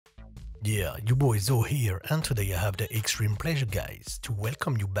Yeah, you boys Zo here, and today I have the extreme pleasure, guys, to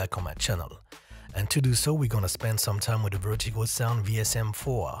welcome you back on my channel. And to do so, we're gonna spend some time with the Vertigo Sound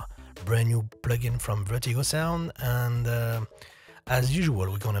VSM-4, brand new plugin from Vertigo Sound. And as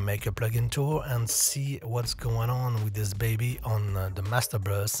usual, we're gonna make a plugin tour and see what's going on with this baby on the master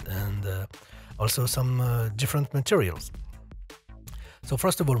bus and also some different materials. So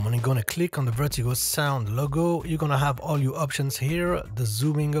first of all, when you're gonna click on the Vertigo Sound logo, you're gonna have all your options here, the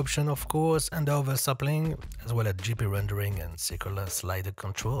zooming option of course, and the oversampling, as well as GP rendering and circular slider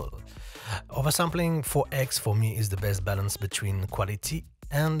control. Oversampling 4x for me is the best balance between quality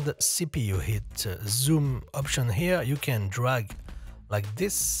and CPU. Hit zoom option here, you can drag like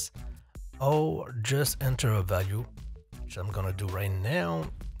this, or just enter a value, which I'm gonna do right now.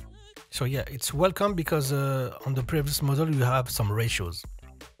 So yeah, it's welcome because on the previous model you have some ratios.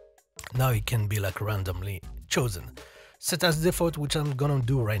 Now it can be like randomly chosen. Set as default, which I'm gonna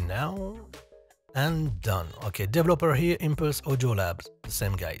do right now, and done. Okay, developer here, Impulse Audio Labs, the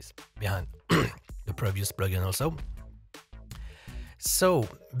same guys behind the previous plugin also. So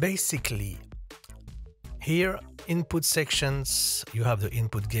basically, here input sections, you have the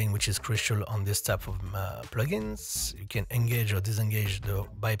input gain, which is crucial on this type of plugins. You can engage or disengage the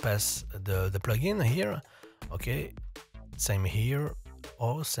bypass the plugin here. Okay, same here,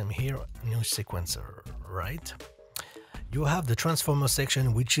 or same here, new sequencer, right? You have the transformer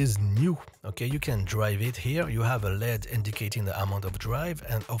section, which is new. Okay, you can drive it here. You have a LED indicating the amount of drive,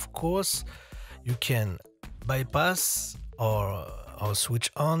 and of course you can bypass or switch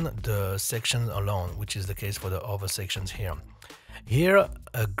on the section alone, which is the case for the other sections here. Here,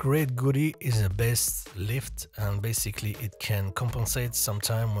 a great goodie is a bass lift, and basically it can compensate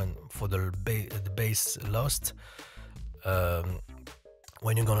sometime when for the bass lost.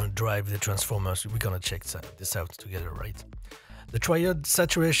 When you're gonna drive the transformers, we're gonna check this out together, right? The Triode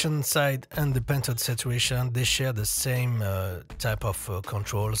saturation side and the Pentode saturation, they share the same type of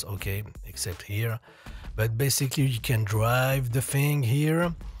controls, okay, except here. But basically you can drive the thing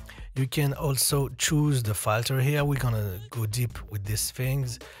here. You can also choose the filter here. We're gonna go deep with these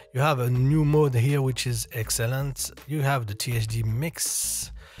things. You have a new mode here, which is excellent. You have the THD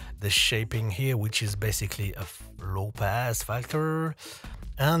mix, the shaping here, which is basically a low pass filter,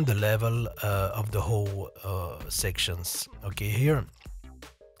 and the level of the whole sections. Okay, here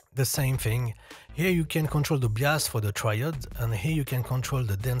the same thing. Here you can control the bias for the triode, and here you can control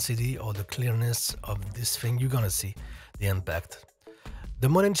the density or the clearness of this thing. You're gonna see the impact. The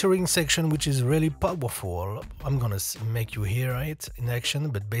monitoring section, which is really powerful, I'm gonna make you hear it in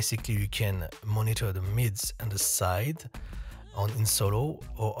action, but basically you can monitor the mids and the side in solo,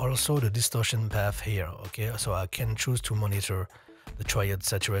 or also the distortion path here. Okay, so I can choose to monitor the triode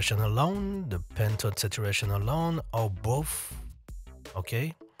saturation alone, the pentode saturation alone, or both.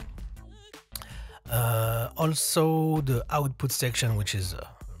 Okay. Also the output section, which is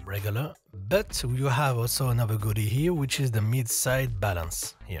regular, but you have also another goodie here, which is the mid-side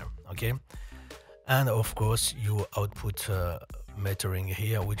balance here. Okay, and of course your output metering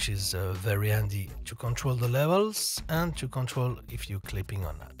here, which is very handy to control the levels and to control if you're clipping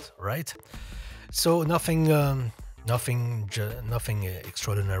on that, right? So nothing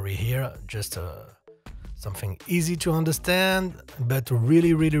extraordinary here, just something easy to understand, but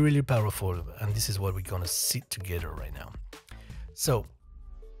really powerful. And this is what we're gonna see together right now. So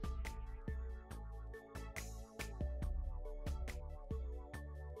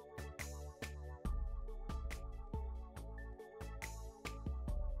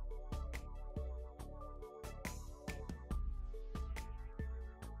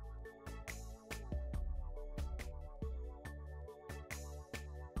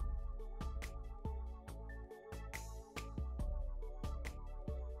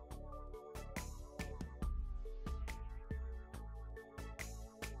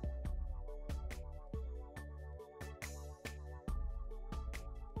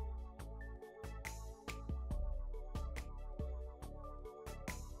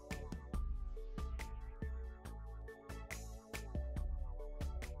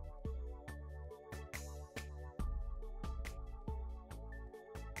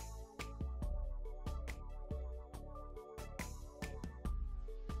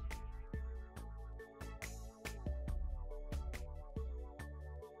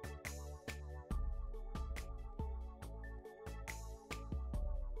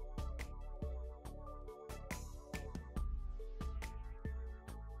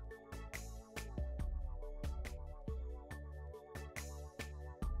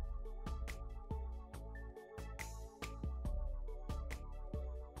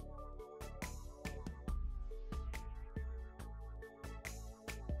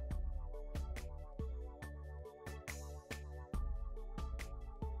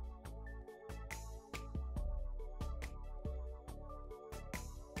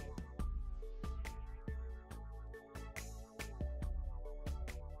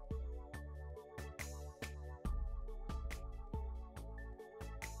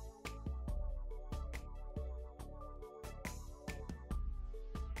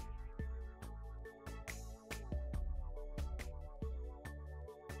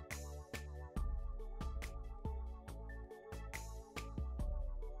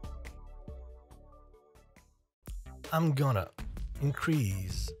I'm gonna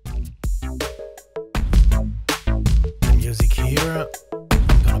increase the music here.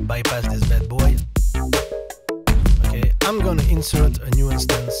 I'm gonna bypass this bad boy. Okay, I'm gonna insert a new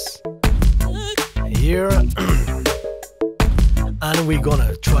instance here. And we're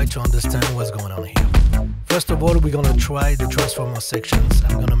gonna try to understand what's going on here. First of all, we're gonna try the transformer sections.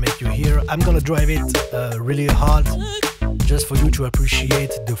 I'm gonna make you hear. I'm gonna drive it really hard, just for you to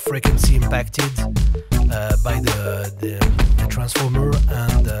appreciate the frequency impacted by the transformer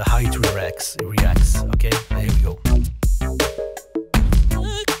and how it reacts. Okay, there we go.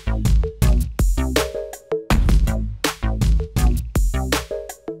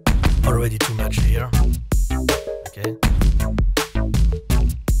 Already too much here. Okay.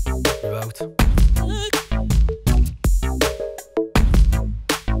 Out.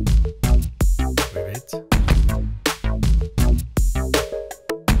 Rivet.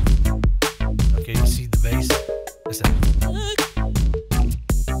 Okay, you see the bass. Listen.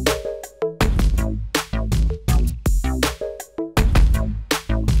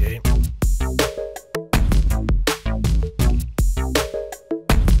 Okay.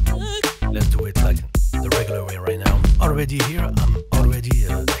 Let's do it like the regular way right now. Already here, I'm already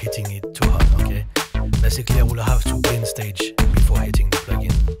hitting it too hard, okay? Basically, I will have to gain stage before hitting the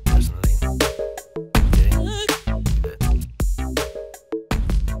plugin, personally. Okay,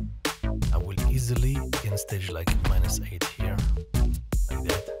 I will easily gain stage like -8 here, like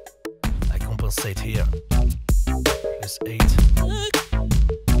that. I compensate here, +8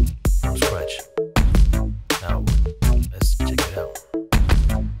 from scratch. Now, let's check it out.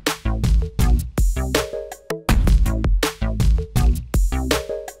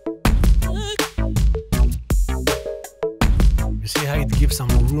 See how it gives some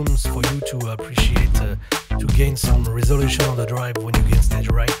rooms for you to appreciate, to gain some resolution on the drive when you gain stage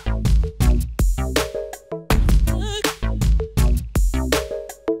right.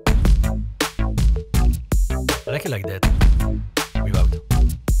 I like it like that, without.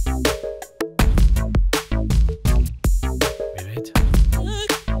 With it.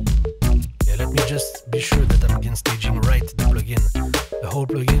 Yeah, let me just be sure that I'm gain staging right the plugin, the whole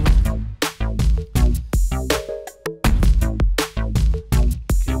plugin.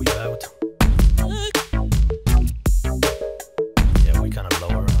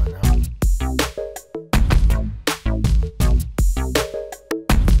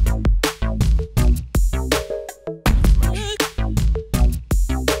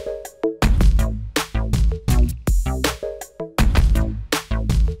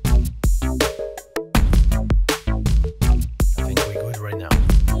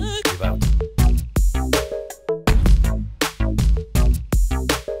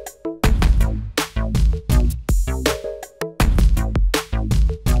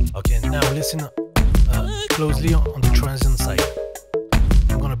 Listen closely on the transient side.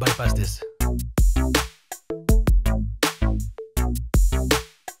 I'm gonna bypass this.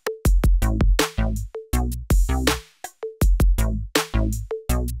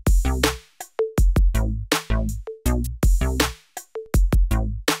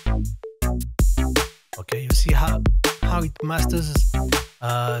 Okay, you see how it masters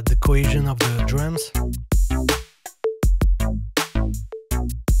the cohesion of the drums.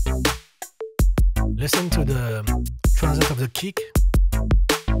 Listen to the transient of the kick.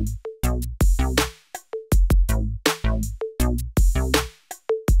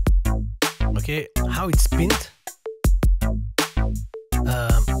 Okay, how it's pinned.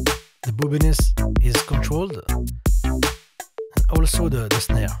 The bobbiness is controlled, and also the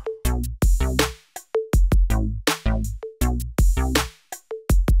snare.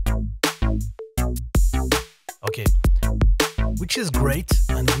 Okay, which is great,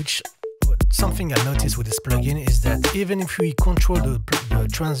 and which something I noticed with this plugin is that even if we control the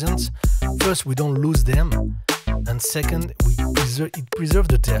transients, first we don't lose them, and second it preserves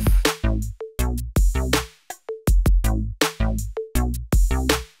the depth.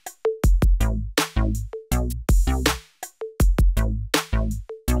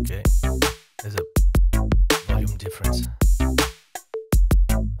 Okay, there's a volume difference.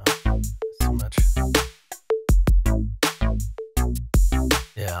 Too much.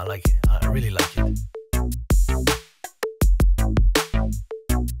 Yeah, I like it. I really like it.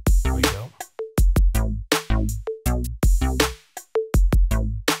 Here we go.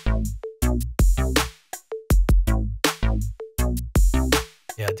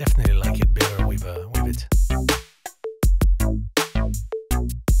 Yeah, I definitely like it better with it.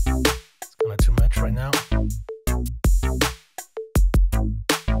 It's kind of too much right now.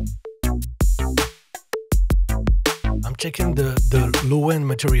 I'm checking the low-end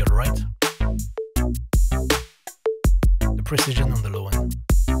material, right? precision on the low end.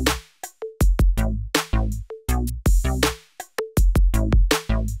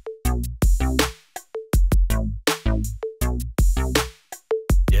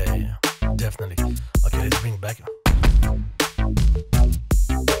 Yeah, definitely. Okay, let's bring back.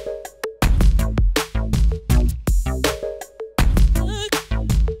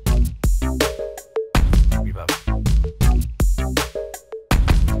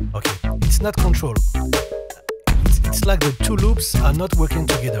 Not control. It's like the two loops are not working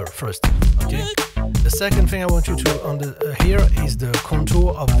together first. Okay. The second thing I want you to hear is the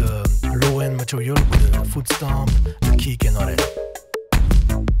contour of the low end material with the foot stomp, the kick, and all that.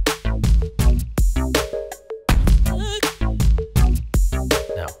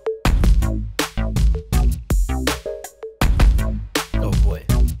 Now. Oh boy.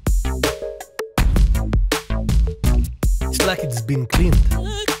 It's like it's been cleaned.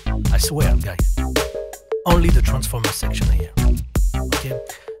 I swear, guys, only the transformer section here. Okay,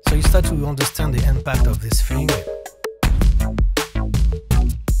 so you start to understand the impact of this thing.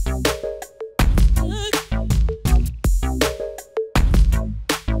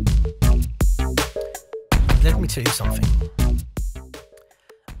 Let me tell you something.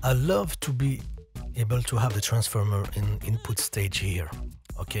 I love to be able to have the transformer in input stage here.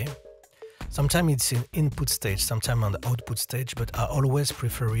 Okay. Sometimes it's in input stage, sometimes on the output stage, but I always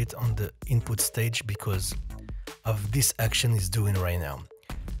prefer it on the input stage because of this action it's doing right now.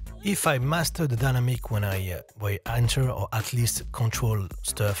 If I master the dynamic when I enter, or at least control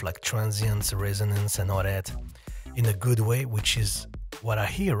stuff like transients, resonance, and all that in a good way, which is what I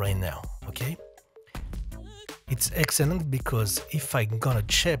hear right now, okay? It's excellent because if I'm gonna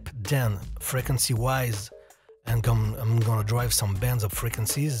chip down frequency-wise, and I'm gonna drive some bands of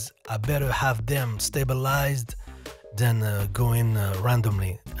frequencies, I better have them stabilized than going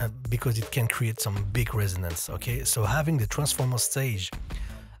randomly, because it can create some big resonance. Okay, so having the transformer stage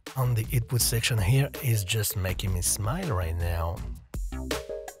on the input section here is just making me smile right now.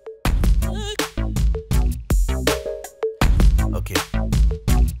 Okay,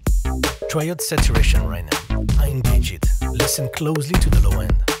 Triode saturation right now. I engage it. Listen closely to the low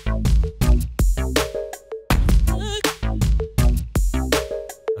end.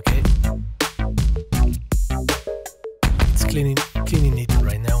 Cleaning it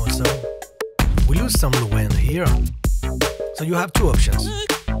right now also. We lose some low end here, so you have two options.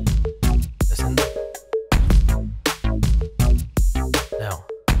 Listen. Now,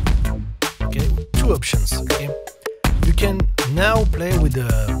 okay, two options. Okay, you can now play with the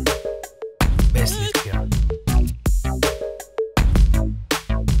bass lift here.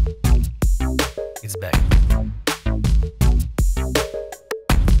 It's back.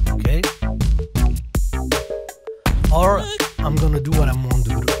 Okay, or I'm gonna do what I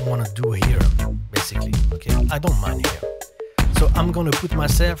want to do here, basically. Okay, I don't mind here. So I'm gonna put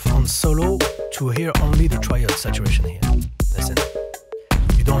myself on solo to hear only the triode saturation here. Listen,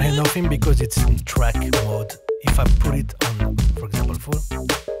 you don't hear nothing because it's in track mode. If I put it on, for example, full,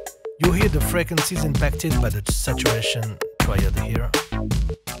 you hear the frequencies impacted by the saturation triode here.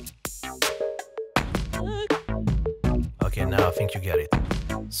 Okay, now I think you get it.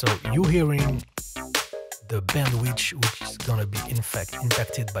 So you hearing the bandwidth which is gonna be in fact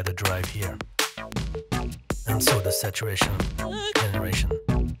impacted by the drive here, and so the saturation generation.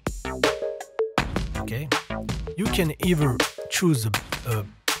 Okay, you can either choose a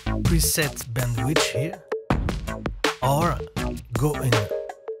preset bandwidth here, or go in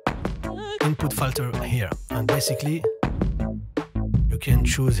input filter here, and basically you can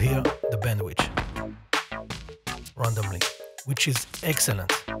choose here the bandwidth randomly, which is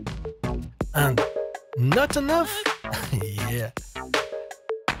excellent. And not enough? Yeah.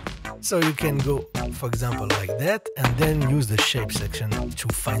 So you can go, for example, like that, and then use the shape section to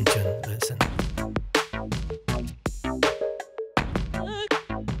fine-tune. Listen.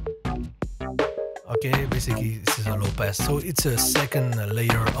 Okay, basically this is a low pass. So it's a second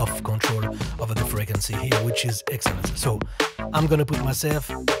layer of control over the frequency here, which is excellent. So I'm gonna put myself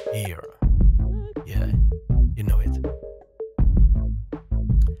here. Yeah, you know it.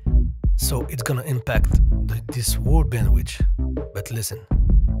 So it's gonna impact this whole bandwidth, but listen.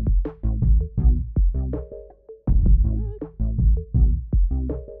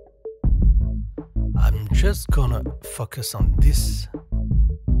 I'm just gonna focus on this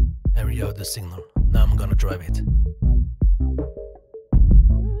area of the signal. Now I'm gonna drive it.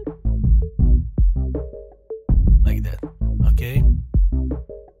 Like that, okay?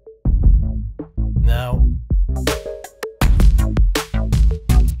 Now,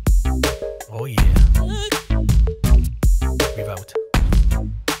 oh yeah, without.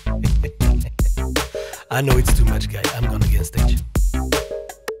 I I know it's too much, guys. I'm gonna get stage.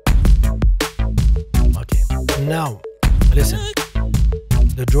 Okay, now listen.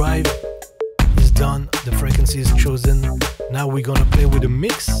 The drive is done, the frequency is chosen. Now we're gonna play with a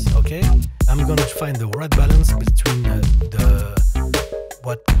mix, okay? I'm gonna find the right balance between the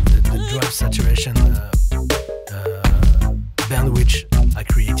drive saturation bandwidth I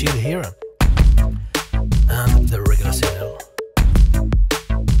created here and the regular signal.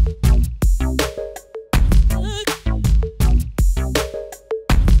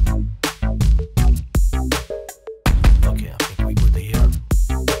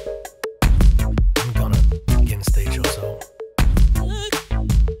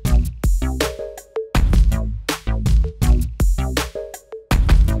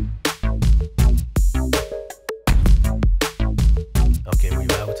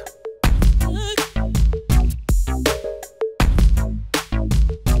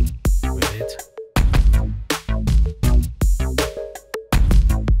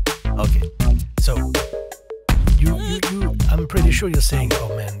 Sure, you're saying,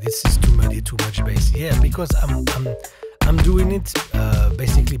 oh man, this is too muddy, too much bass. Yeah, because I'm doing it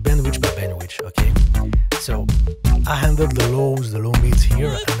basically bandwidth by bandwidth, okay? So I handled the lows, the low mids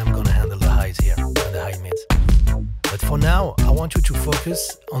here, and I'm gonna handle the highs here and the high mids. But for now, I want you to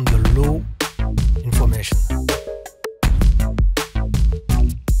focus on the low information.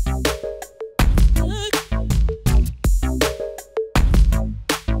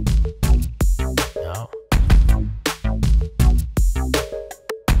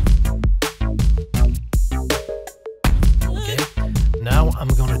 I'm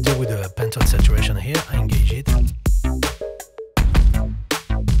gonna deal with the Pentode saturation here. I engage it.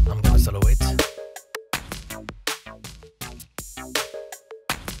 I'm gonna solo it.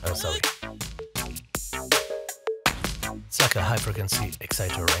 Oh, sorry. It's like a high frequency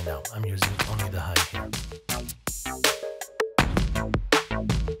exciter right now. I'm using only the high here.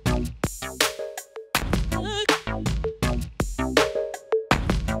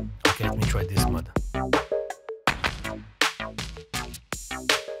 Okay, let me try this mode.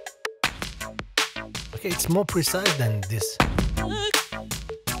 Okay, it's more precise than this.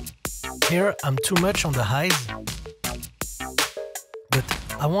 Here, I'm too much on the highs, but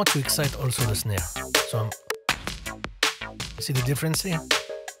I want to excite also the snare. So you see the difference here?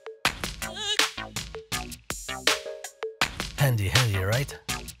 Handy, right?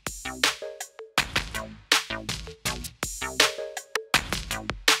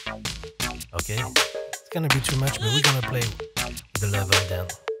 Okay, it's gonna be too much, but we're gonna play with the level down.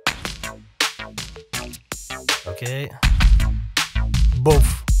 Okay,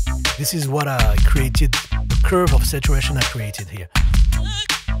 both. This is what I created, the curve of saturation I created here.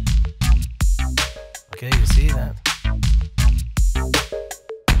 Okay, you see that?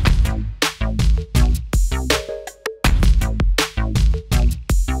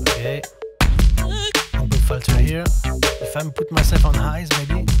 Okay, input filter here. If I put myself on highs,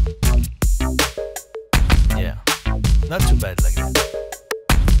 maybe. Yeah, not too bad like that.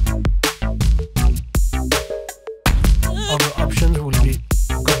 Other options will be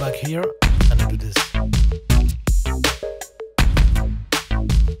go back here and I do this.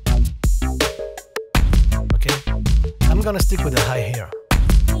 Okay, I'm gonna stick with the high here.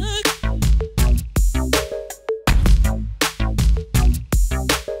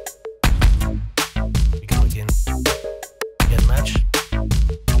 We go again match.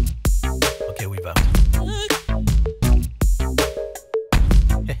 Okay, we've out.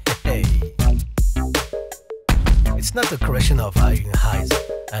 It's not a question of highs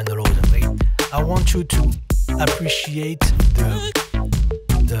and the lows. I want you to appreciate the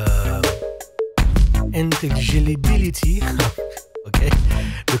intelligibility, okay,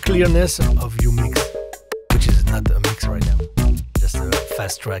 the clearness of your mix, which is not a mix right now, just a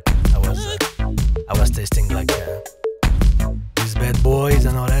fast track. I was testing like these bad boys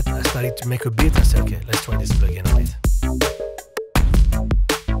and all that. I started to make a beat. I said, okay, let's try this plugin on it.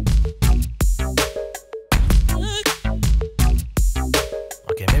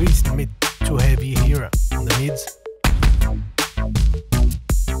 Maybe it's too heavy here on the mids.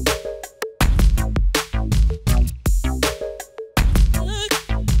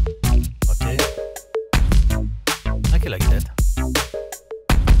 Okay, like it like that.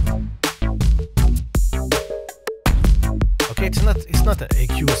 Okay, it's not an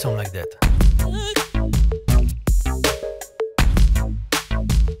EQ sound like that.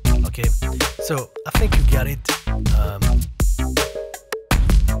 Okay, so I think you got it.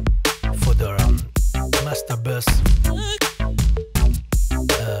 For the master bus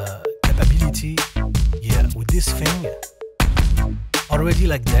capability, yeah, with this thing already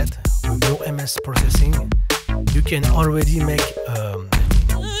like that, with no MS processing, you can already make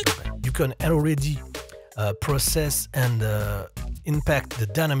you can already process and impact the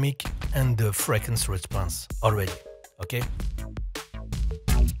dynamic and the frequency response already. Okay.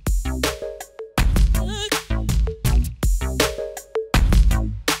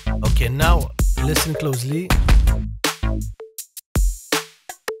 Okay, now listen closely.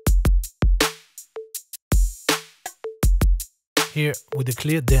 Here with the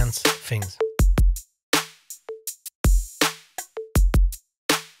clear dance things.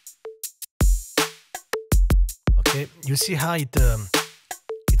 Okay, you see how it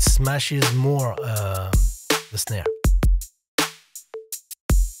smashes more the snare.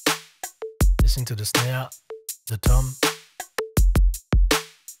 Listen to the snare, the tom.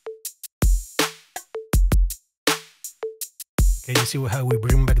 Okay, you see how we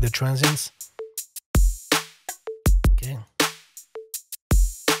bring back the transients. Okay.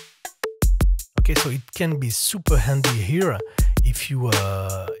 Okay, so it can be super handy here if you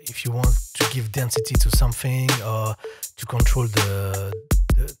want to give density to something or to control the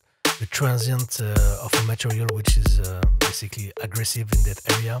transient of a material which is basically aggressive in that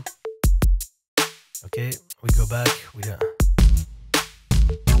area. Okay, we go back with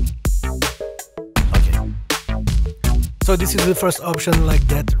okay. So this is the first option like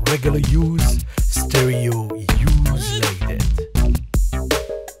that, regular use, stereo use like that.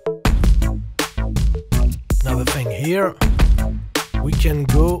 Another thing here, we can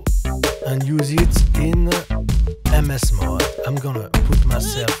go and use it in MS mode. I'm gonna put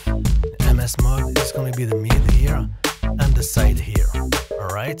myself in MS mode. It's gonna be the mid here and the side here.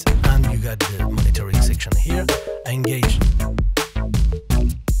 Alright, and you got the monitoring section here. Engage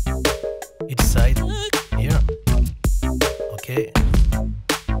each side here. Okay,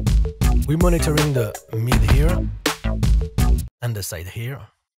 we're monitoring the mid here and the side here.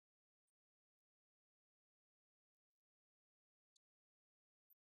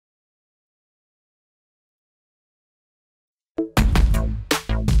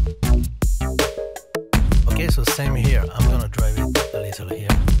 Okay, so same here. I'm gonna drive it a little here.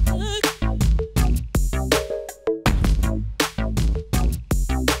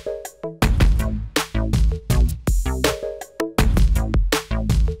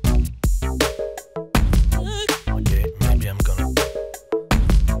 Okay, maybe I'm gonna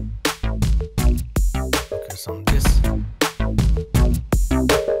focus on this.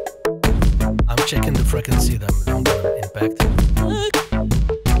 I'm checking the frequency that I'm gonna impact.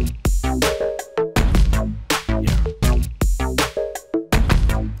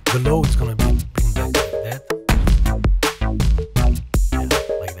 The low is gonna be bring back like that. Yeah,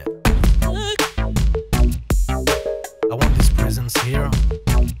 like that. I want this presence here.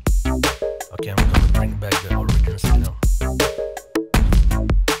 Okay, I'm gonna bring back the original signal.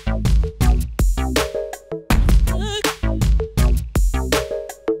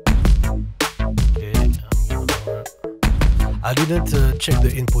 Okay, I didn't check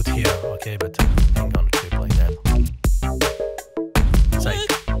the input here, okay, but I'm gonna trip like that.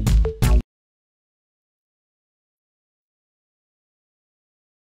 Side.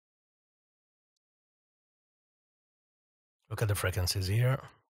 Look at the frequencies here.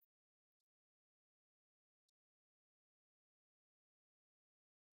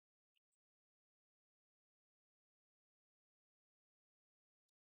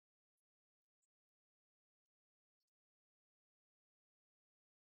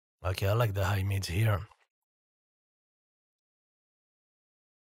 Okay, I like the high mids here.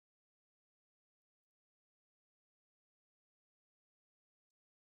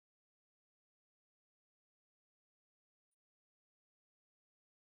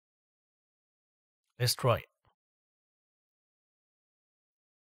 Let's try.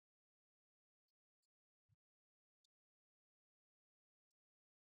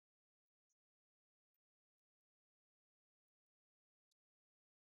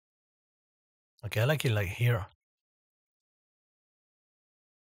 Okay, I like it like here.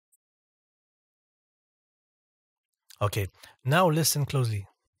 Okay, now listen closely.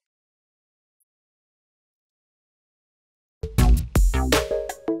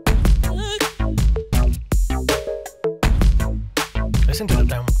 Listen to the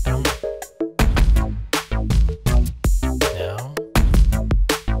down, down. Now.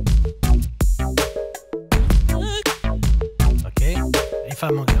 Okay, if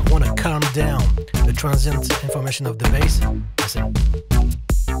I want to calm down the transient information of the bass, listen.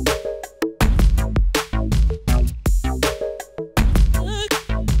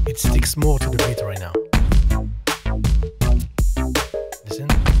 It sticks more to the beat right now. Listen.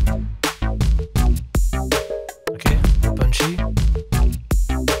 Okay, punchy.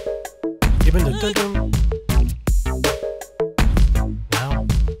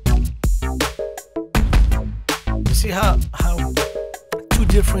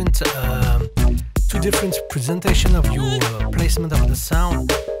 different presentation of your placement of the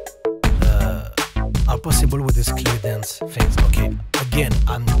sound are possible with this clear dance things. Okay, again,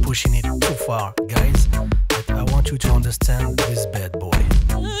 I'm pushing it too far, guys, but I want you to understand this bad boy.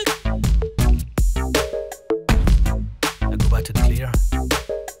 I go back to the clear.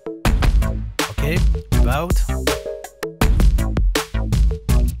 Okay, without.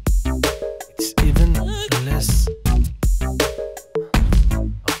 It's even less.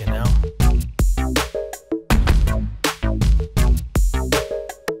 Okay, now.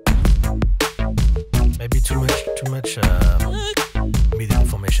 Maybe too much MIDI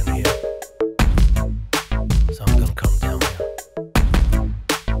information here. So I'm gonna come down here.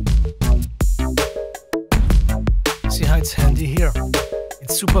 See how it's handy here?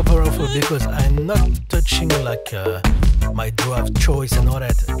 It's super powerful because I'm not touching like my drive choice and all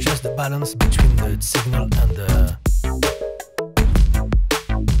that, just the balance between the signal and the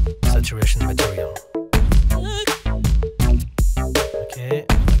saturation material. Okay,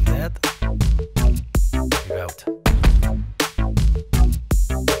 like that. Out.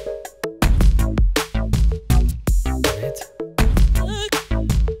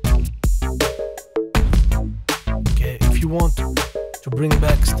 Okay, if you want to bring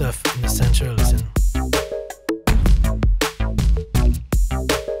back stuff in the center, listen.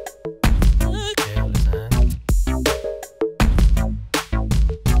 Okay, listen.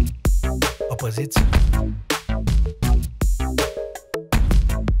 Opposite.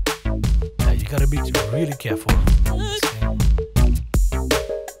 Yeah, you gotta be really careful.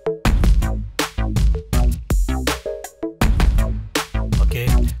 Okay,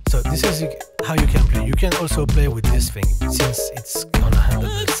 so this is how you can play. You can also play with this thing, since it's gonna handle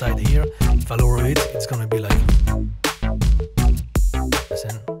the side here. If I lower it, it's gonna be like,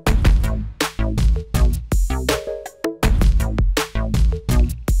 listen.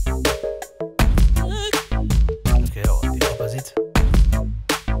 Okay, or the opposite.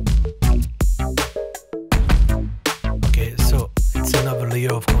 Okay, so it's another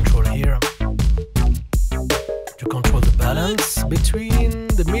layer of control here to control the balance between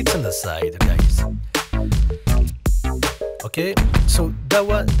the mids and the side, guys. Okay, so that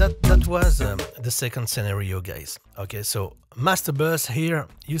was the second scenario, guys. Okay, so master bus here,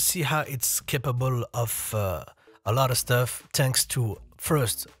 you see how it's capable of a lot of stuff thanks to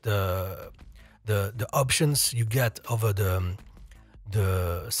first the options you get over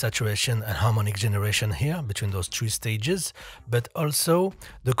the saturation and harmonic generation here between those three stages, but also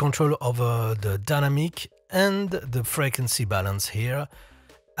the control over the dynamic and the frequency balance here.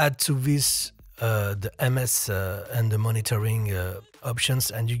 Add to this the MS and the monitoring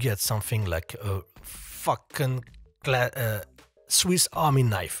options, and you get something like a fucking Swiss Army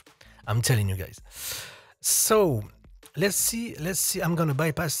knife. I'm telling you guys. So let's see. I'm gonna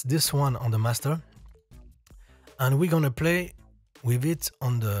bypass this one on the master, and we're gonna play with it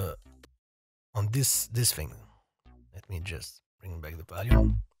on this thing. Let me just bring back the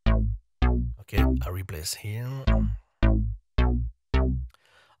volume. Okay, I replace here.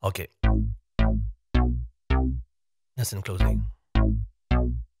 Okay, listen closely.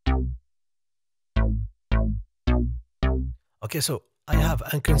 Okay, so I have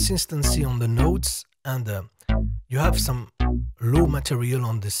inconsistency on the notes, and you have some low material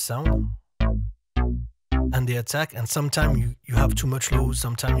on this sound and the attack, and sometimes you have too much low,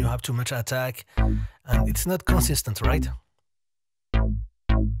 sometimes you have too much attack, and it's not consistent, right?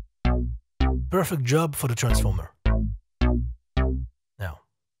 Perfect job for the transformer. Now.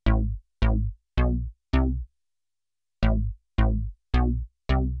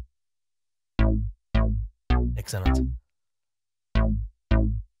 Excellent.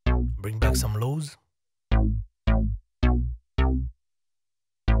 Bring back some lows.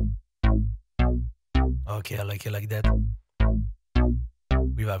 Okay, I like it like that.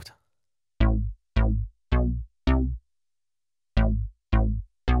 Without.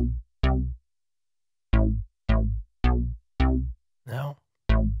 Now.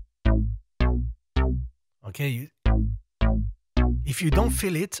 Okay, if you don't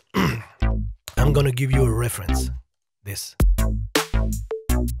feel it, I'm gonna give you a reference. This.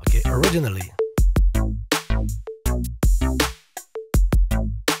 Okay, originally.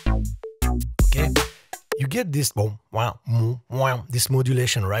 Okay, you get this this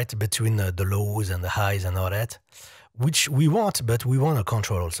modulation, right, between the lows and the highs and all that, which we want, but we want to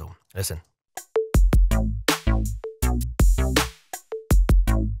control also. Listen.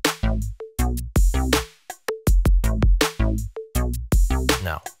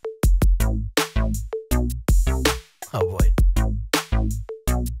 Now. Oh boy.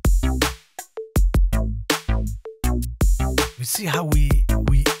 You see how we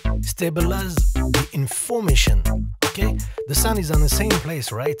stabilize the information. Okay, the sound is on the same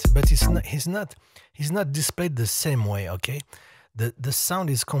place, right? But he's not displayed the same way. Okay, the sound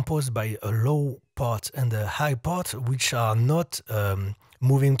is composed by a low part and a high part, which are not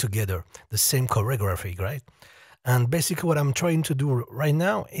moving together, the same choreography, right? And basically what I'm trying to do right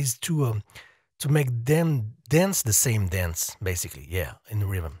now is to make them dance the same dance, basically, yeah, in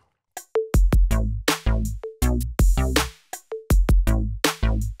rhythm.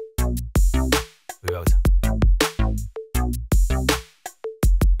 Without.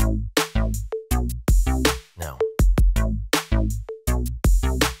 Now,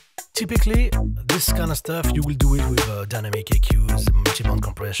 typically, this kind of stuff, you will do it with dynamic EQs, multi-band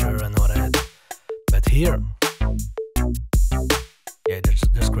compressor and all that. But here, yeah,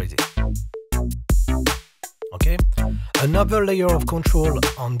 that's crazy. Okay, another layer of control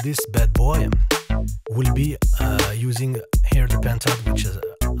on this bad boy will be using here the Pentode, which is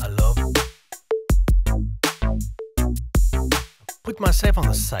I love. Put myself on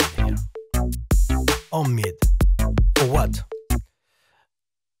the side here, on mid. For what?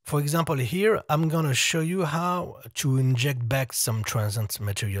 For example, here I'm gonna show you how to inject back some transient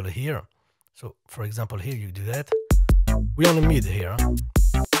material here. So, for example, here you do that. We're on the mid here.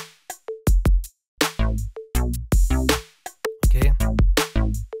 Okay.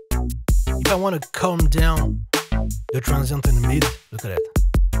 If I want to calm down the transient in the mid, look at that.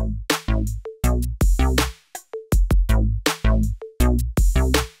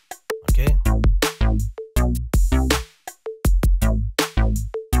 Okay.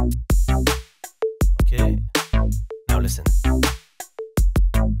 Okay. Now listen.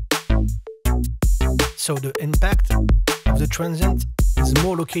 So the impact of the transient is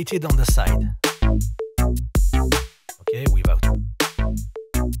more located on the side. Okay, without.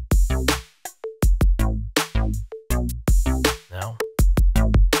 Now.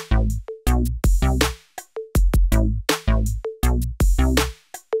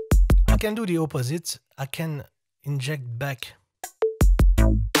 I can do the opposite. I can inject back.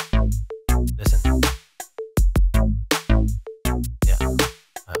 Listen. Yeah.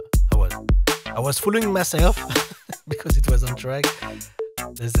 I was fooling myself because it was on track.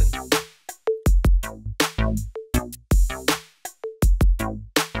 Listen.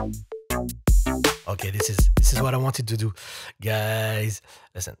 Okay, this is what I wanted to do, guys.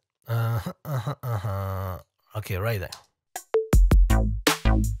 Listen. Okay, right there.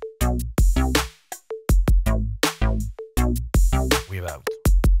 Without.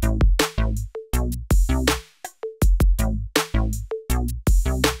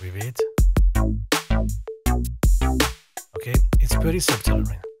 With it. Okay, it's pretty subtle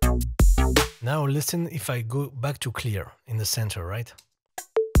right now. Now listen if I go back to clear in the center, right?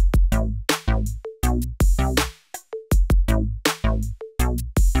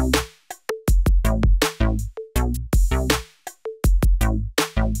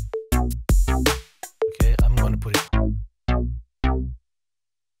 Okay, I'm gonna put it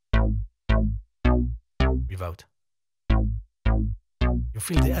without. You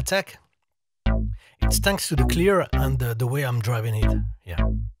feel the attack? It's thanks to the clear and the way I'm driving it. Yeah.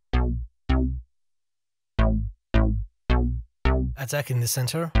 Attack in the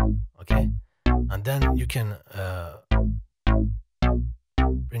center, okay, and then you can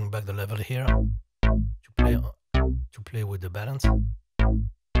bring back the level here to play with the balance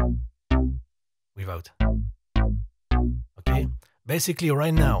without. Okay, basically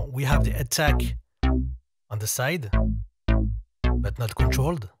right now we have the attack on the side, but not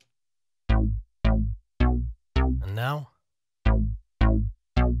controlled, and now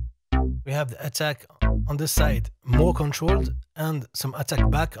we have the attack on the side more controlled and some attack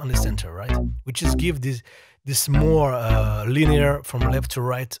back on the center, right? Which is give this more linear from left to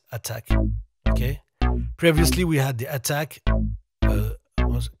right attack. Okay. Previously we had the attack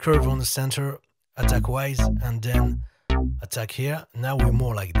was curve on the center, attack wise, and then attack here. Now we're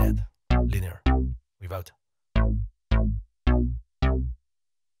more like that, linear, without.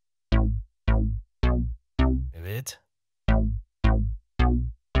 With it.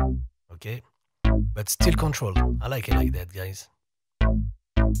 Okay, but still controlled. I like it like that, guys.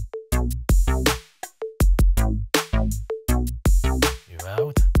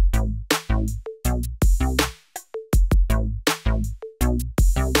 Without.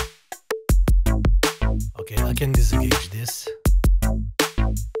 Okay, I can disengage this.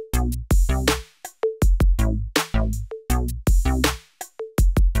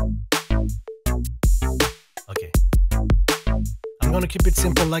 Okay. I'm gonna keep it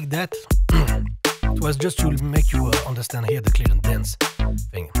simple like that. It was just to make you understand here the clear and dense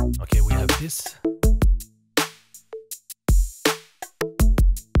thing. Okay, we have this.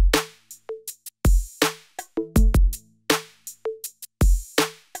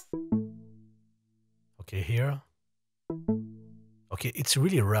 Okay, here. Okay, it's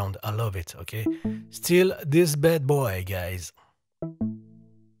really round. I love it. Okay, still this bad boy, guys.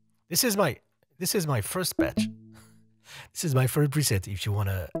 This is my first patch. This is my first preset. If you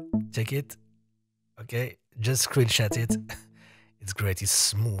wanna take it, okay, just screenshot it. It's great. It's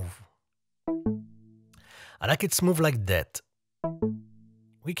smooth. I like it smooth like that.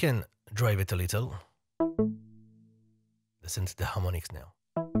 We can drive it a little. Listen to the harmonics now.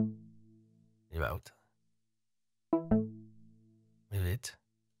 Leave out. Leave it.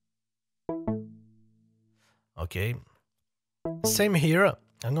 Okay. Same here.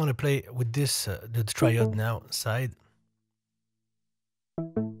 I'm gonna play with this the triode now side.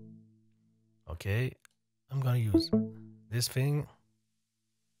 Okay. I'm gonna use this thing.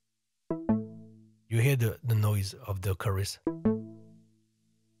 You hear the noise of the chorus.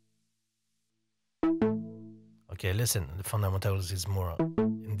 Okay, listen, the fundamentals is more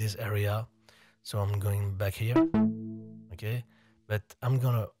in this area, so I'm going back here. Okay, but I'm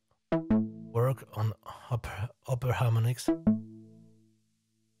gonna work on upper harmonics.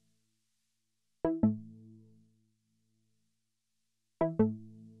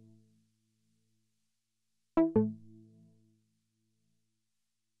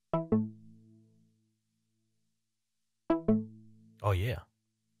 Oh yeah.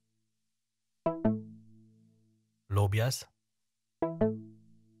 Low bias,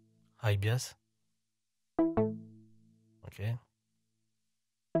 high bias. Okay.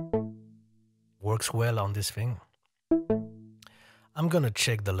 Works well on this thing. I'm gonna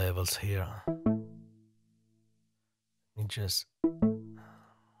check the levels here. Let me just.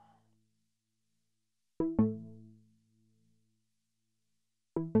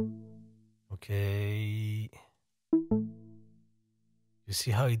 Okay. You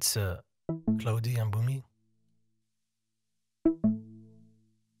see how it's cloudy and boomy?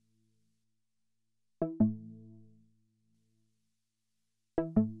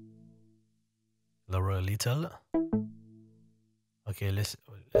 Lower a little. Okay, let's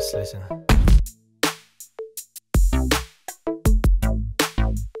listen.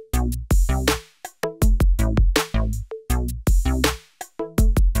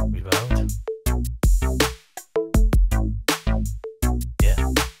 Without. Yeah.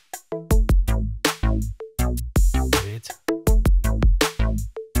 Wait.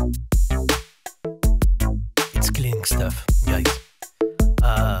 It's cleaning stuff, guys.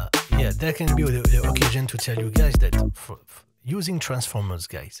 Yeah, that can be the occasion to tell you guys that for using transformers,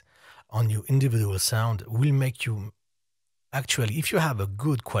 guys, on your individual sound will make you actually, if you have a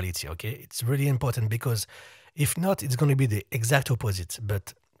good quality, okay, it's really important, because if not, it's going to be the exact opposite.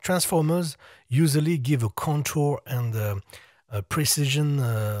 But transformers usually give a contour and a precision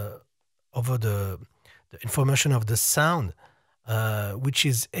over the information of the sound, which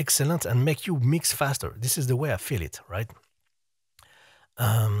is excellent and make you mix faster. This is the way I feel it, right?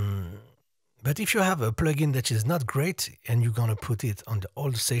 But if you have a plugin that is not great and you're gonna put it on the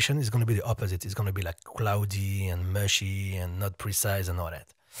old session, it's gonna be the opposite. It's gonna be like cloudy and mushy and not precise and all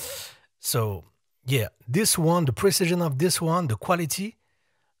that. So yeah, this one, the precision of this one, the quality,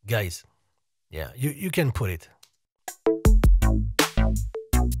 guys, yeah, you can put it.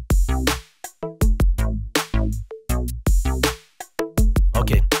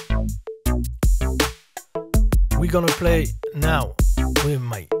 Okay, we're gonna play now with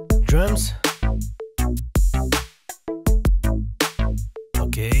my drums.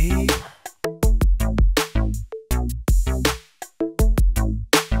 Okay.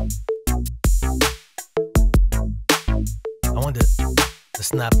 I want the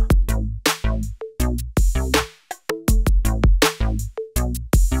snap.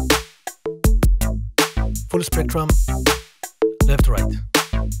 Full spectrum, left, right.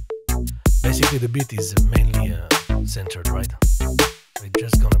 Basically the beat is mainly centered, right? So it's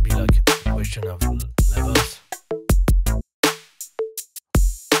just gonna be like a question of levels.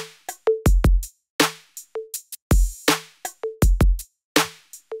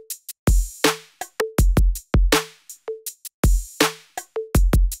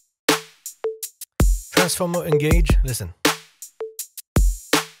 Transformer engage, listen.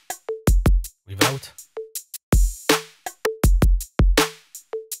 Without.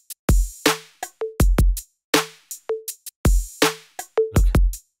 Look.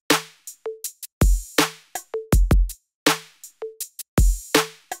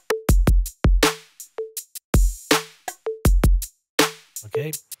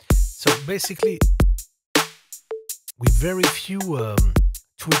 Okay, so basically with very few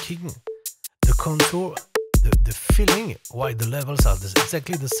tweaking, the contour, the feeling, why the levels are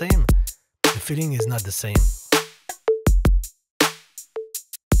exactly the same, the feeling is not the same.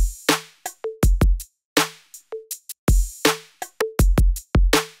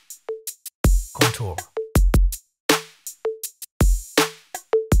 contour.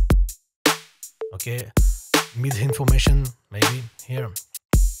 Okay, mid information maybe here.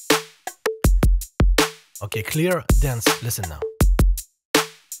 Okay, clear, dance, listen now.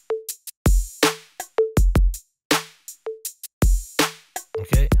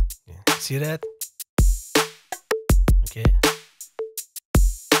 Okay, see that? Okay.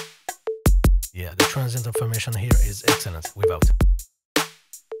 Yeah, the transient information here is excellent without.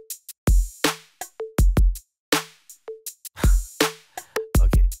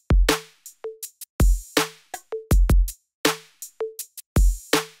 Okay.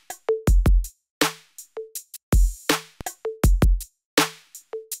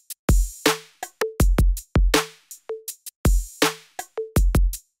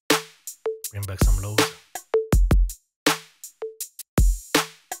 Bring back some lows.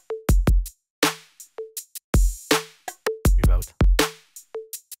 Without.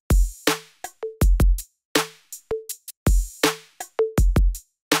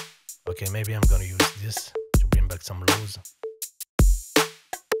 Okay, maybe I'm gonna use this to bring back some lows.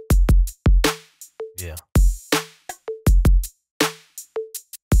 Yeah.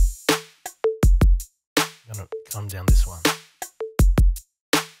 I'm gonna calm down this one.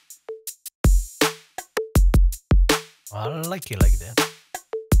 I like it like that.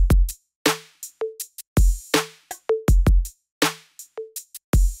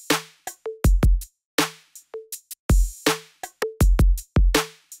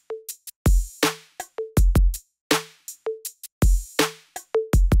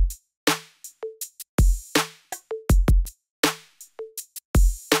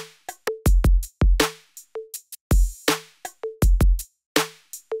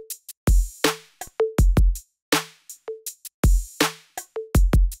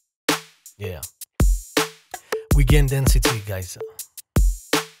 Yeah, we gain density, guys.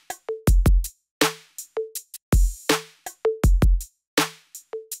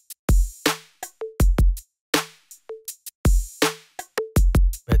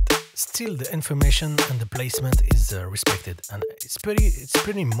 But still, the information and the placement is respected, and it's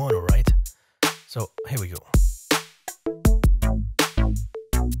pretty mono, right? So here we go.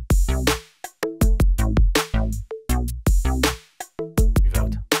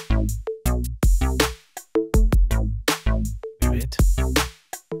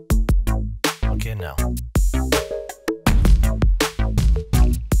 Now.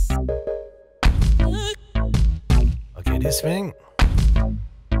 Okay, this thing, I'm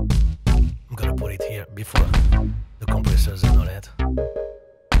gonna put it here before the compressors and all that.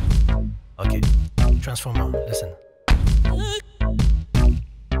 Okay, transformer, listen.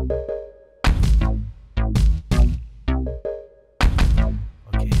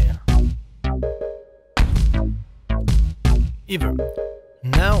 Okay, here. Either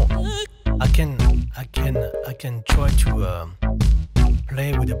now I can try to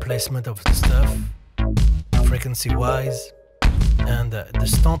play with the placement of the stuff, frequency wise, and the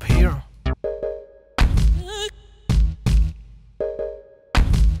stomp here.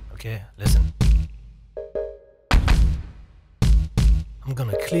 Okay, listen. I'm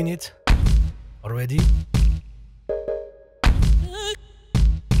gonna clean it already.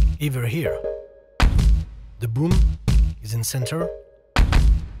 Either here, the boom is in center.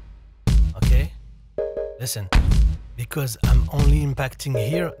 Okay, listen, because I'm only impacting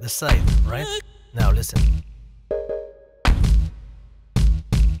here the side, right? Now listen.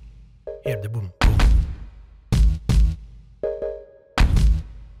 Here the boom, boom.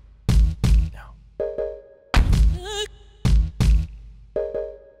 Now.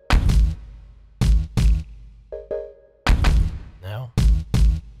 Now.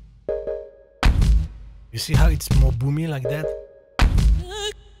 You see how it's more boomy like that?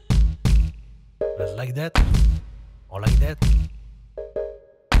 Like that, or like that.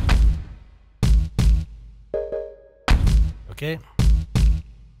 Okay,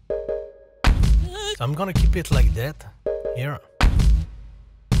 so I'm gonna keep it like that here.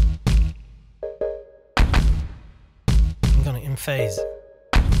 I'm gonna emphasis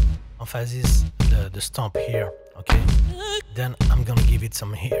the stomp here. Okay, then I'm gonna give it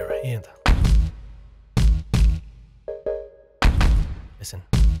some here. Listen.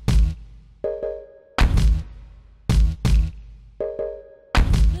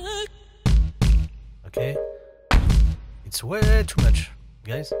 Okay, it's way too much,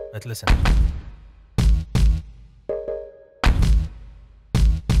 guys, but listen.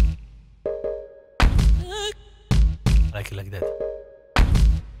 Like it like that.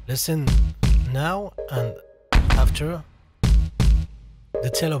 Listen now and after the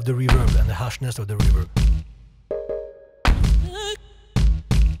tail of the reverb and the harshness of the reverb.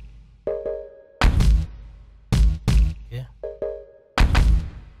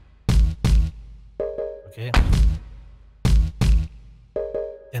 Okay.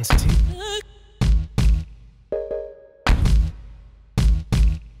 Density.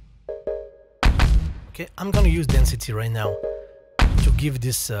 Okay, I'm gonna use density right now to give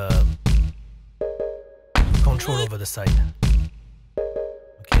this control over the side.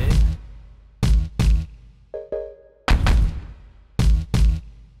 Okay.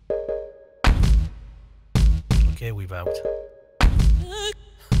 Okay, without.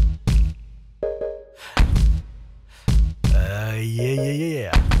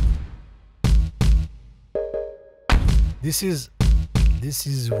 Yeah. This is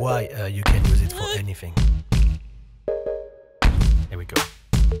why you can use it for anything. Here we go.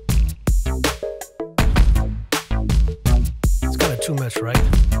 It's kind of too much, right?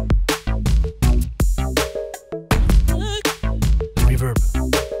 The reverb.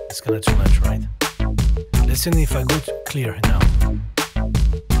 It's kind of too much, right? Listen if I go to clear now.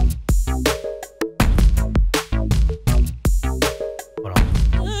 Hold on.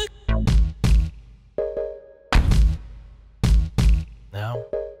 Now.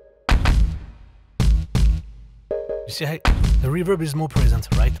 You see how the reverb is more present,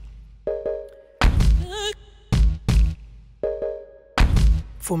 right?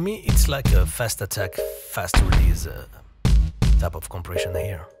 For me, it's like a fast attack, fast release type of compression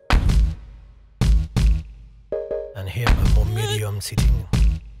here. And here a more medium setting,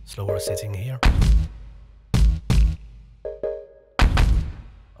 slower setting here.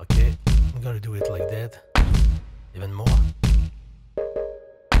 Okay, I'm gonna do it like that, even more.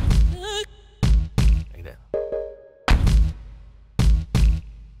 Like that.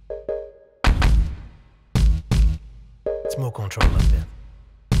 It's more control like that.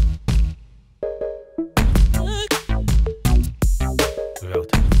 Without.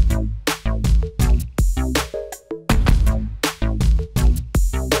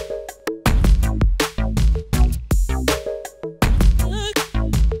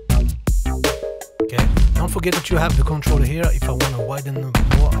 Don't forget that you have the control here if I want to widen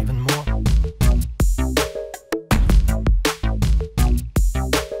more, even more.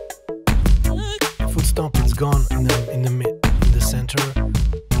 The foot stomp is gone in the center,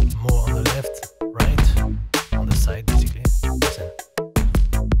 more on the left, right, on the side basically. Listen.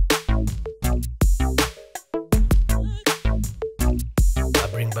 I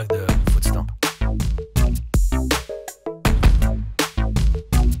bring back the foot stomp.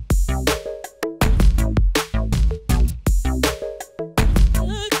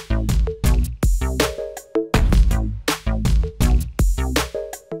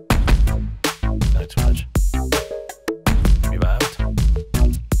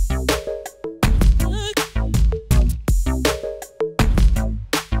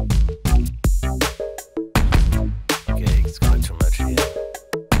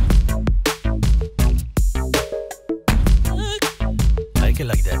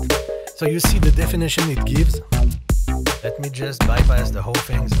 Like that. So you see the definition it gives. Let me just bypass the whole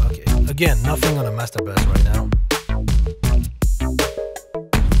things. Okay, again, nothing on a master bass right now.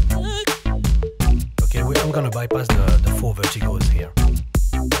 Okay, I'm gonna bypass the 4 vertigos here.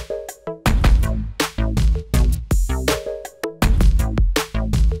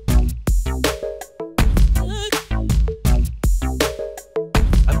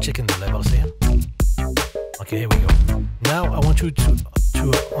 I'm checking the levels here. Okay, here we go. Now I want you to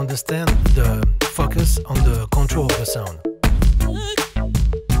understand the focus on the control of the sound.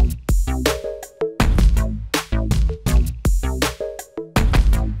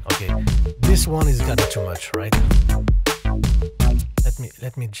 Okay, this one is getting too much, right?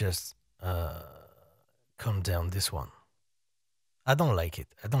 Let me just calm down this one. I don't like it.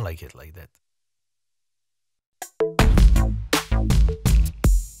 I don't like it like that.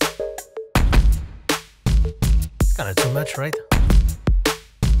 It's kind of too much, right?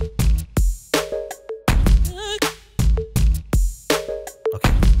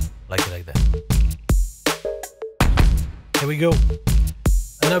 Okay, like that. Here we go.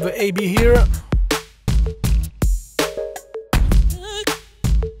 Another AB here.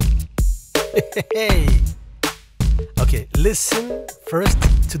 Hey. Okay, listen first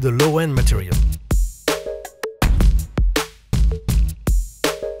to the low end material.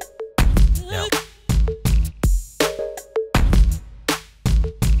 Now.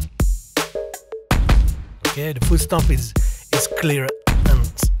 Okay, the foot stomp is clear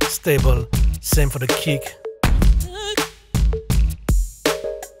and stable. Same for the kick.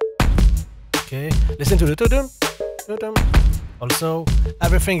 Okay, listen to the tudum, tudum. Also,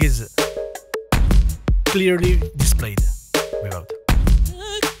 everything is clearly displayed without.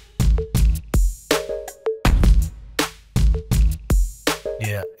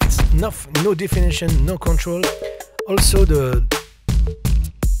 Yeah, it's no definition, no control. Also the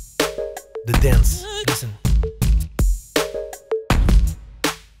dance, listen.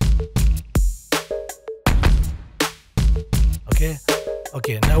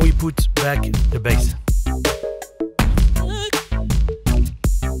 Okay, now we put back the bass.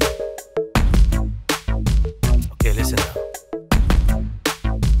 Okay, listen now.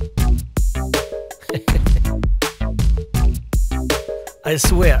 I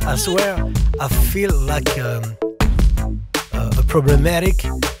swear, I feel like a problematic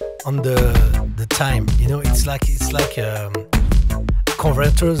on the time. You know, it's like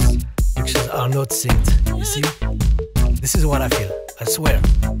converters which are not synced. You see, this is what I feel. I swear.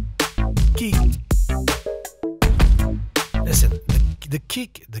 Kick. Listen, the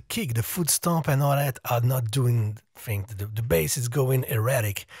kick, the foot stomp and all that are not doing things. The bass is going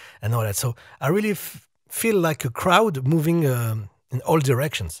erratic and all that. So I really feel like a crowd moving in all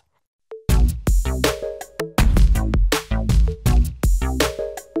directions.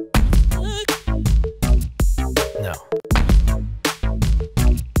 Now.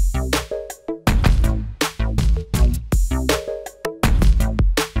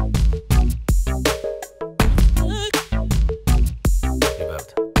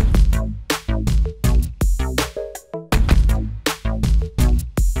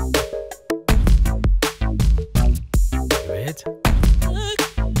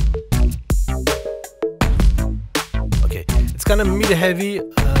 Okay, it's kind of mid-heavy.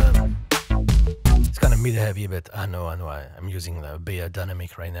 It's kind of mid-heavy, but I know. I'm using the Bass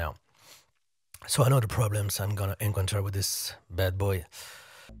dynamic right now, so I know the problems I'm gonna encounter with this bad boy.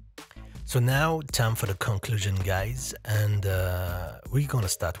 So now, time for the conclusion, guys, and we're gonna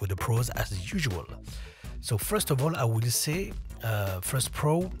start with the pros as usual. So first of all, I would say, first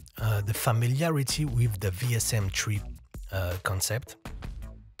pro, the familiarity with the VSM-3 concept.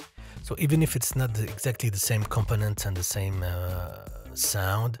 So even if it's not exactly the same component and the same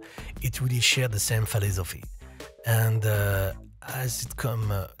sound, it really shares the same philosophy. And as it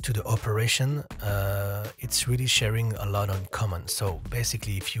comes to the operation, it's really sharing a lot in common. So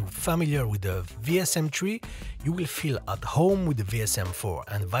basically, if you're familiar with the VSM-3, you will feel at home with the VSM-4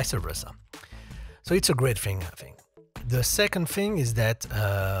 and vice versa. So it's a great thing, I think. The second thing is that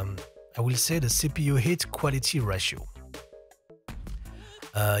I will say the CPU hit quality ratio.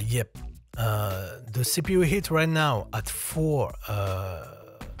 Yep, the CPU hit right now at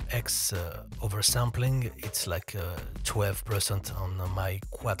 4x oversampling, it's like 12% on my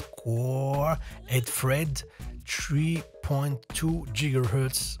quad core 8 thread 3.2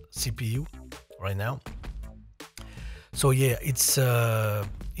 gigahertz CPU right now. So yeah, it's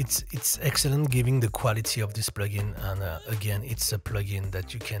excellent, giving the quality of this plugin, and again, it's a plugin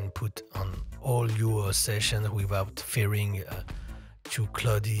that you can put on all your sessions without fearing too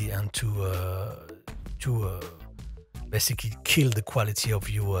cloudy and to basically kill the quality of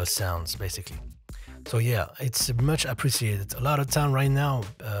your sounds, basically. So yeah, it's much appreciated. A lot of time right now,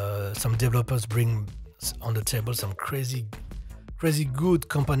 some developers bring on the table some crazy good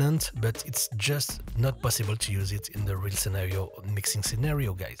component, but it's just not possible to use it in the real scenario, mixing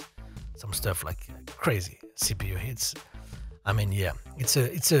scenario, guys. Some stuff like crazy CPU hits. I mean, yeah, it's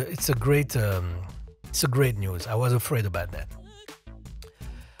a great news. I was afraid about that.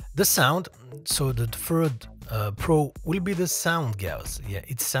 The sound, so the third pro will be the sound, guys. Yeah,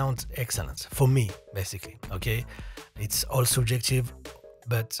 it sounds excellent for me, basically. Okay, it's all subjective,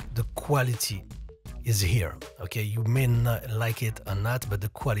 but the quality is here. Okay, you may not like it or not, but the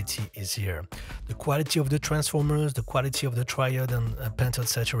quality is here. The quality of the transformers, the quality of the triode and pentode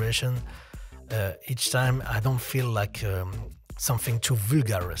saturation. Each time I don't feel like something too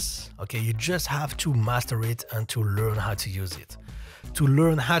vulgarous. Okay, you just have to master it and to learn how to use it. To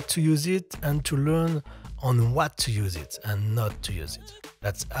learn how to use it and to learn on what to use it and not to use it.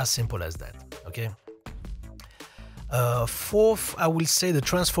 That's as simple as that. Okay. Fourth, I will say the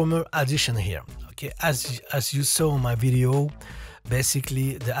transformer addition here. Okay, as you saw in my video,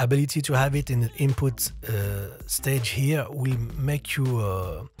 basically the ability to have it in the input stage here will make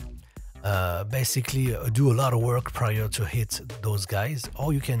you basically do a lot of work prior to hit those guys,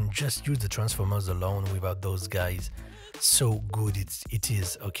 or you can just use the transformers alone without those guys. So good it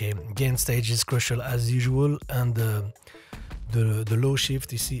is. Okay, gain stage is crucial as usual, and the low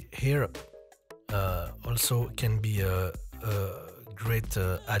shift you see here also can be a great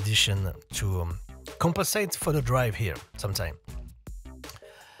addition to compensate for the drive here sometime.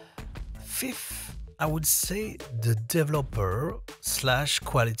 Fifth, I would say the developer /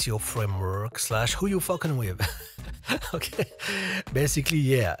 quality of framework / who you fucking with.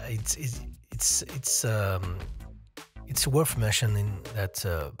 it's worth mentioning that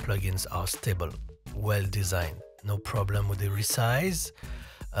plugins are stable, well designed, no problem with the resize,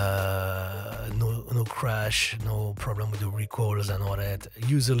 no crash, no problem with the recalls and all that.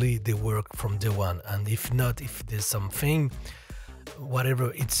 Usually they work from day one, and if not, if there's something,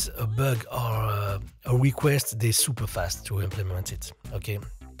 whatever, it's a bug or a request, they're super fast to implement it. Okay,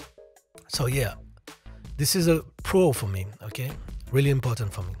 so yeah, this is a pro for me. Okay, really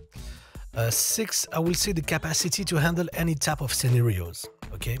important for me. 6, I will say the capacity to handle any type of scenarios.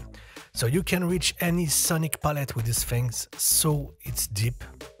 Okay, so you can reach any sonic palette with these things, so it's deep,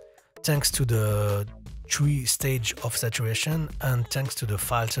 thanks to the 3 stage of saturation and thanks to the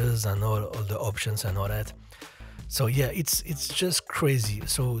filters and all the options and all that. So yeah, it's just crazy.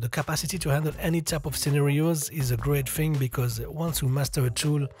 So the capacity to handle any type of scenarios is a great thing, because once you master a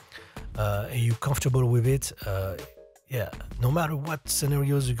tool, you're comfortable with it, yeah, no matter what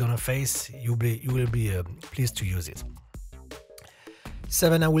scenarios you're gonna face, you will be pleased to use it.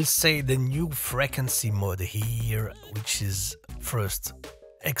 7, I will say the new frequency mode here, which is first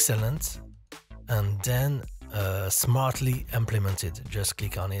excellent and then smartly implemented. Just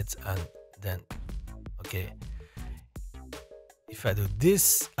click on it and then, okay, if I do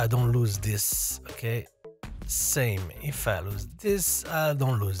this, I don't lose this. Okay, same, if I lose this, I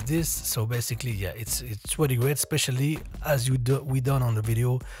don't lose this. So basically, yeah, it's really great, especially as we done on the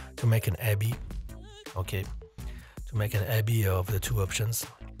video, to make an AB. Okay, to make an AB of the 2 options.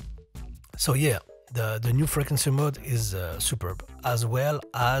 So yeah, the new frequency mode is superb, as well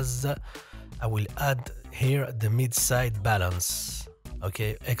as I will add here the mid-side balance.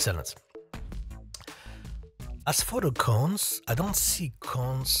 Okay, excellent. As for the cons, I don't see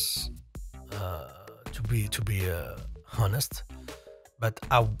cons to be honest, but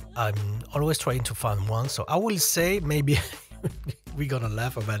I'm always trying to find one. So I will say, maybe we're gonna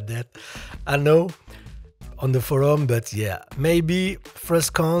laugh about that, I know, on the forum, but yeah, maybe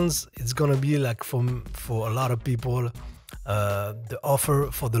first cons, it's gonna be like for a lot of people, the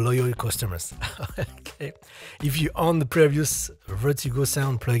offer for the loyal customers. Okay, if you own the previous Vertigo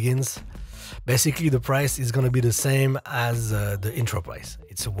Sound plugins, basically the price is gonna be the same as the intro price.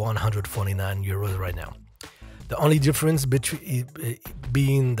 It's 149 euros right now. The only difference between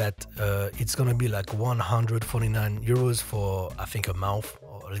being that it's gonna be like 149 euros for, I think, a month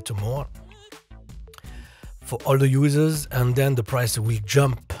or a little more for all the users, and then the price will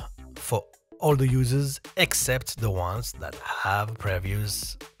jump for all the users except the ones that have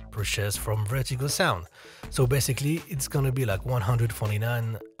previous purchase from Vertigo Sound. So basically it's gonna be like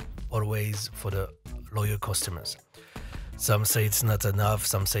 149 always for the loyal customers. Some say it's not enough,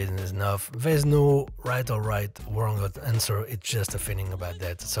 some say it is enough. There's no right or wrong answer, it's just a feeling about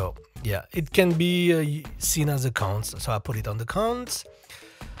that. So yeah, it can be seen as a cons, so I put it on the cons.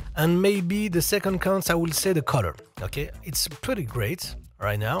 And maybe the second cons, I will say the color. Okay, it's pretty great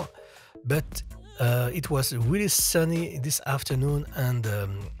right now, but it was really sunny this afternoon, and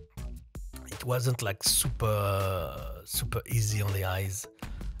it wasn't like super easy on the eyes,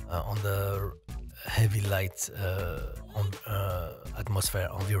 on the heavy light atmosphere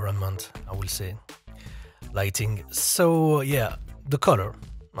environment, I will say, lighting. So yeah, the color.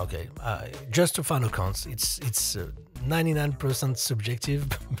 Okay, just to final counts, it's 99% subjective,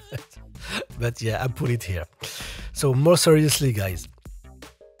 but yeah, I put it here. So more seriously, guys,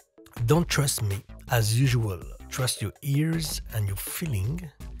 don't trust me as usual. Trust your ears and your feeling.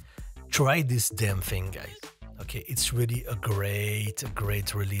 Try this damn thing, guys. Okay, it's really a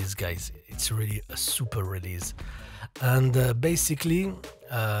great release, guys. It's really a super release, and basically,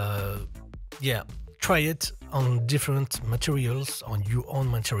 yeah, try it on different materials, on your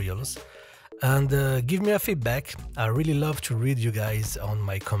own materials, and give me a feedback. I really love to read you guys on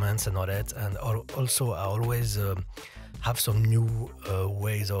my comments and all that, and also I always have some new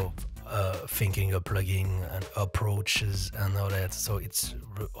ways of thinking of plugging and approaches and all that, so it's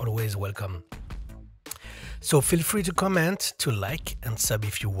always welcome. So feel free to comment, to like and sub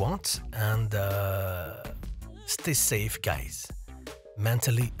if you want, and stay safe, guys.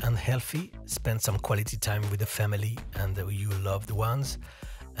 Mentally and healthy, spend some quality time with the family and your loved ones,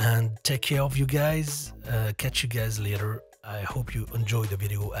 and take care of you guys. Catch you guys later. I hope you enjoyed the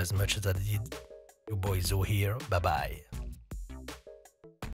video as much as I did. Your boy Zo here. Bye bye.